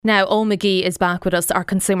Now, Owen McGee is back with us, our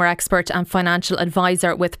consumer expert and financial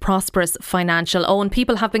advisor with Prosperous Financial. Owen,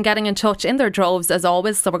 people have been getting in touch in their droves as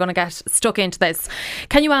always, so we're going to get stuck into this.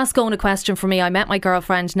 Can you ask Owen a question for me? I met my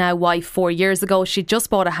girlfriend, now wife, 4 years ago. She just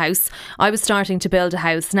bought a house. I was starting to build a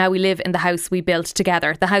house. Now we live in the house we built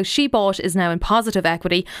together. The house she bought is now in positive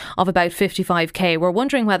equity of about 55k. We're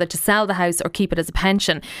wondering whether to sell the house or keep it as a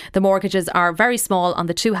pension. The mortgages are very small on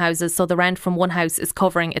the two houses, so the rent from one house is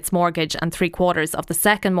covering its mortgage and 3/4 of the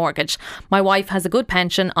second mortgage. My wife has a good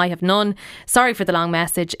pension, I have none. Sorry for the long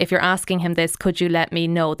message. If you're asking him this, could you let me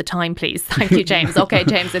know the time, please? Thank you, James. Okay,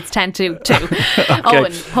 James, it's 10 to 2. Okay.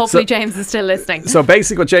 Owen, hopefully James is still listening. So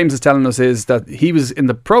basically what James is telling us is that he was in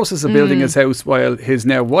the process of building his house while his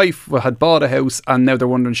now wife had bought a house, and now they're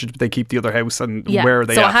wondering should they keep the other house and where are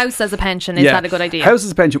they so at? A house as a pension, is that a good idea? House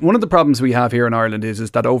as a pension. One of the problems we have here in Ireland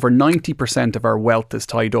is that over 90% of our wealth is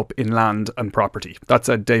tied up in land and property. That's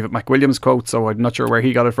a David McWilliams quote, so I'm not sure where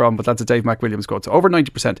he got it from, but that's a Dave McWilliams quote. So over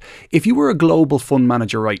 90%. If you were a global fund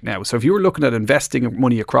manager right now, so if you were looking at investing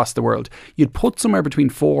money across the world, you'd put somewhere between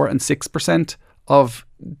 4 and 6% of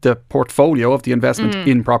the portfolio of the investment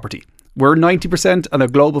in property. We're 90% and a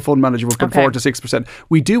global fund manager would put 4 to 6%.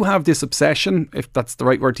 We do have this obsession, if that's the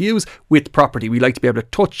right word to use, with property. We like to be able to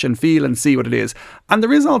touch and feel and see what it is. And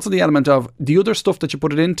there is also the element of the other stuff that you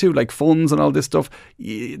put it into, like funds and all this stuff,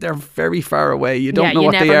 they're very far away. You don't know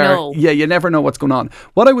what they are. Yeah, you never know what's going on.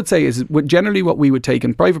 What I would say is generally what we would take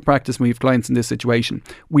in private practice when we have clients in this situation,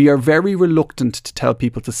 we are very reluctant to tell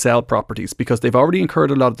people to sell properties because they've already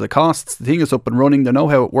incurred a lot of the costs. The thing is up and running. They know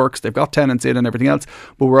how it works. They've got tenants in and everything else.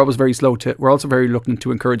 But we're always very we're also very reluctant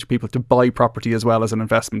to encourage people to buy property as well as an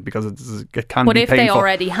investment because it can be painful. But if they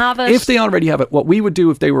already have it? If they already have it, what we would do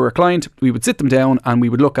if they were a client, we would sit them down and we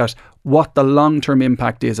would look at what the long-term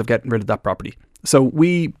impact is of getting rid of that property. So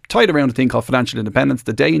we tied around a thing called financial independence.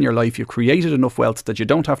 The day in your life you've created enough wealth that you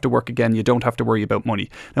don't have to work again, you don't have to worry about money.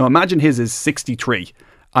 Now imagine his is 63.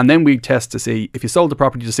 And then we test to see if you sold the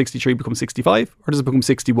property to 63, become 65, or does it become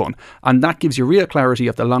 61? And that gives you real clarity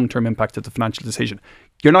of the long-term impact of the financial decision.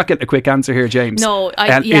 You're not getting a quick answer here, James. No,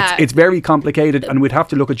 it's very complicated, and we'd have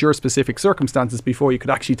to look at your specific circumstances before you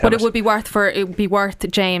could actually tell. But it would be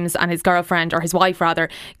worth James and his girlfriend, or his wife rather,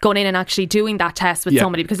 going in and actually doing that test with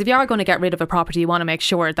somebody, because if you are going to get rid of a property, you want to make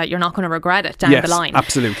sure that you're not going to regret it down the line.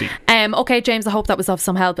 Absolutely. Okay, James, I hope that was of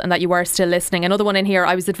some help and that you were still listening. Another one in here: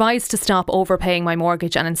 I was advised to stop overpaying my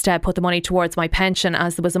mortgage and instead put the money towards my pension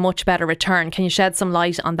as there was a much better return. Can you shed some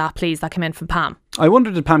light on that, please? That came in from Pam. I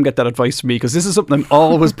wonder, did Pam get that advice from me? Because this is something I'm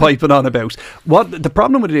always piping on about. What the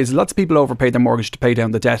problem with it is, lots of people overpay their mortgage to pay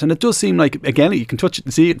down the debt, and it does seem like, again, you can touch it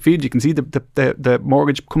and see it, feel it, you can see the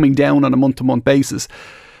mortgage coming down on a month-to-month basis.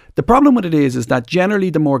 The problem with it is that generally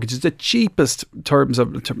the mortgage is the cheapest terms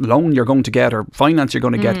of loan you're going to get or finance you're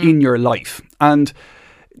going to get in your life, and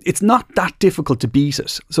it's not that difficult to beat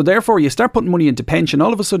it. So therefore you start putting money into pension,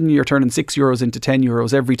 all of a sudden you're turning €6 into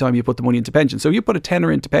 €10 every time you put the money into pension. So you put a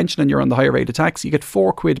tenner into pension and you're on the higher rate of tax, you get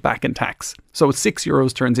 £4 back in tax. So it's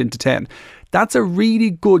 €6 turns into 10. That's a really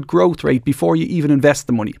good growth rate before you even invest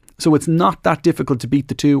the money. So it's not that difficult to beat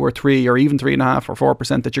the 2 or 3 or even 3.5% or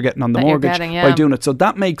 4% that you're getting on the mortgage by doing it. So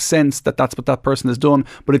that makes sense that that's what that person has done.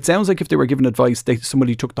 But it sounds like if they were given advice,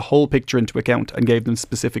 somebody took the whole picture into account and gave them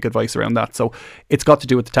specific advice around that. So it's got to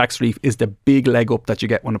do with the tax relief is the big leg up that you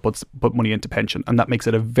get when it put money into pension. And that makes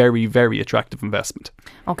it a very, very attractive investment.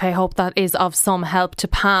 Okay, hope that is of some help to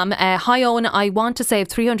Pam. Hi Owen, I want to save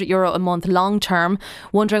 €300 a month long term.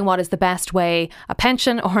 Wondering what is the best way, a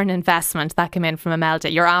pension or an investment? That came in from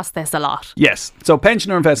Imelda. You're asked this a lot. Yes, so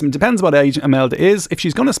pension or investment depends what age Imelda is. If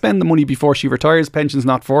she's going to spend the money before she retires, pension's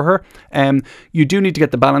not for her. You do need to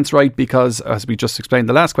get the balance right because, as we just explained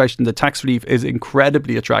the last question, the tax relief is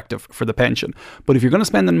incredibly attractive for the pension. But if you're going to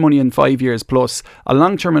spend the money in 5 years plus, a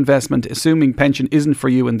long-term investment, assuming pension isn't for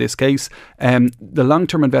you in this case, the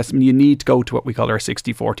long-term investment, you need to go to what we call our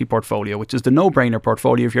 60-40 portfolio, which is the no-brainer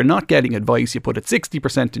portfolio. If you're not getting advice, you put it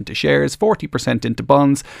 60% into shares, 40% into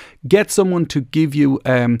bonds. Get someone to give you,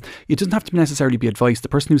 it doesn't have to necessarily be advice. The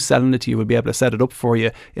person who's selling it to you will be able to set it up for you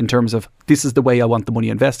in terms of, this is the way I want the money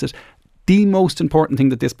invested. The most important thing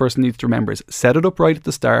that this person needs to remember is set it up right at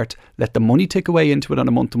the start, let the money tick away into it on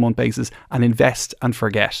a month-to-month basis, and invest and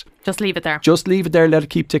forget. Just leave it there. Just leave it there, let it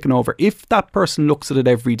keep ticking over. If that person looks at it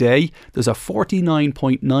every day, there's a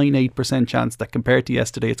 49.98% chance that compared to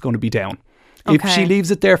yesterday, it's going to be down. Okay. If she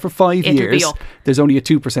leaves it there for 5 years, there's only a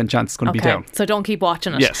 2% chance it's going to be down. So don't keep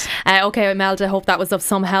watching it. Yes. Okay, Imelda, hope that was of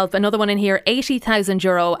some help. Another one in here,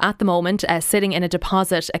 €80,000 at the moment, sitting in a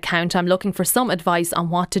deposit account. I'm looking for some advice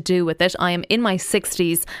on what to do with it. I am in my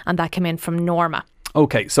 60s, and that came in from Norma.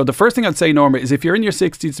 Okay, so the first thing I'd say, Norma, is if you're in your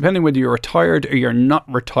 60s, depending whether you're retired or you're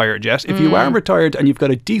not retired yet, if you are retired and you've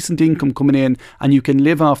got a decent income coming in and you can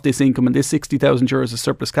live off this income and this 60,000 euros of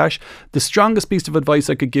surplus cash, the strongest piece of advice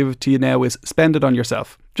I could give to you now is spend it on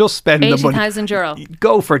yourself. Just spend the money. 80,000 euro.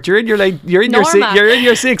 Go for it. You're in your you're in Norma,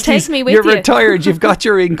 your 60s. take me with you're you. retired. You've got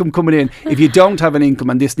your income coming in. If you don't have an income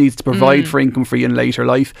and this needs to provide for income for you in later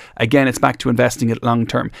life, again, it's back to investing it long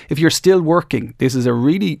term. If you're still working, this is a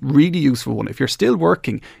really, really useful one. If you're still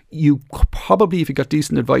working, you probably, if you got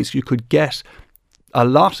decent advice, you could get a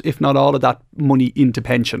lot, if not all of that money into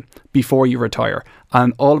pension before you retire.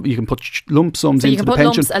 And you can put lump sums into the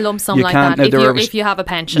pension. A lump sum like that if you have a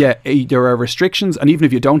pension. Yeah, there are restrictions, and even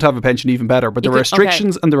if you don't have a pension, even better. But there are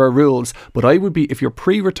restrictions and there are rules. But I would be, if you're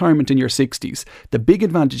pre-retirement in your 60s, the big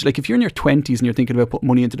advantage, like if you're in your 20s and you're thinking about putting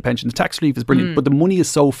money into the pension, the tax relief is brilliant, but the money is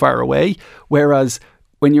so far away. Whereas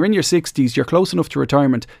when you're in your 60s, you're close enough to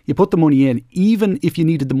retirement, you put the money in. Even if you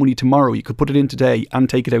needed the money tomorrow, you could put it in today and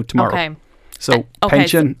take it out tomorrow. Okay. So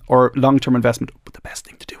pension or long-term investment, but the best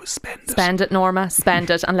thing to do is spend it. Spend it, Norma,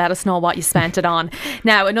 spend it, and let us know what you spent it on.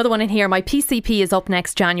 Now, another one in here, my PCP is up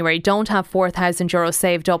next January. Don't have 4,000 euros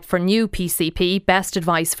saved up for new PCP. Best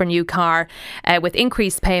advice for new car with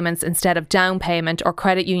increased payments instead of down payment or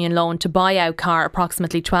credit union loan to buy out car,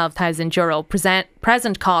 approximately 12,000 euro.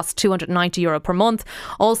 Present cost 290 euro per month.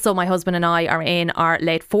 Also, my husband and I are in our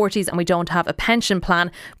late 40s and we don't have a pension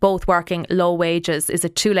plan, both working low wages. Is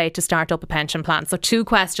it too late to start up a pension plan? So 2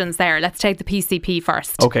 questions there. Let's take the PCP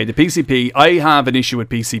first. Okay, the PCP. I have an issue with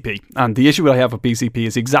PCP, and the issue I have with PCP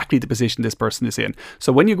is exactly the position this person is in.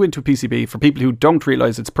 So when you go into a PCP, for people who don't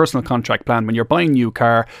realise it's a personal contract plan, when you're buying a new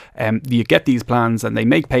car, you get these plans and they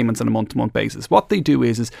make payments on a month-to-month basis. What they do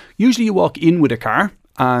is usually you walk in with a car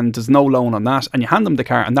and there's no loan on that, and you hand them the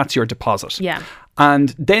car and that's your deposit. Yeah.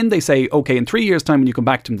 And then they say, okay, in 3 years' time when you come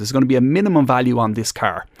back to them, there's going to be a minimum value on this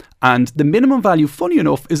car. And the minimum value, funny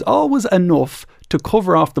enough, is always enough to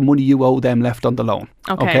cover off the money you owe them left on the loan.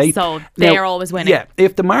 Okay, so they're always winning. Yeah,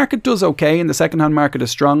 if the market does okay and the second-hand market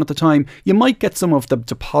is strong at the time, you might get some of the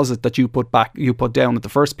deposit that you put down at the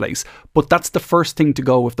first place. But that's the first thing to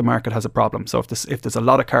go if the market has a problem. So if there's a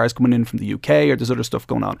lot of cars coming in from the UK or there's other stuff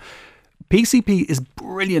going on. PCP is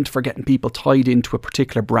brilliant for getting people tied into a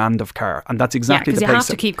particular brand of car, and that's exactly the place. Because you have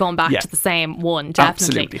to keep going back to the same one,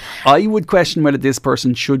 definitely. Absolutely. I would question whether this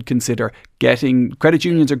person should consider getting, credit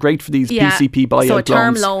unions are great for these PCP buyout loans. So a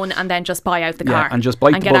term loan and then just buy out the car. And just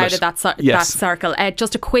bite and the get bullet. out of that circle.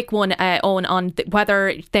 Just a quick one, Owen, on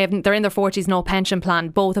whether they're in their 40s, no pension plan,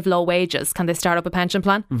 both have low wages. Can they start up a pension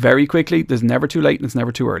plan? Very quickly. There's never too late and it's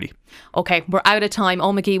never too early. Okay, we're out of time.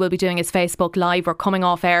 Owen McGee will be doing his Facebook Live. We're coming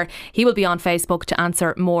off air. He will be on Facebook to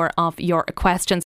answer more of your questions.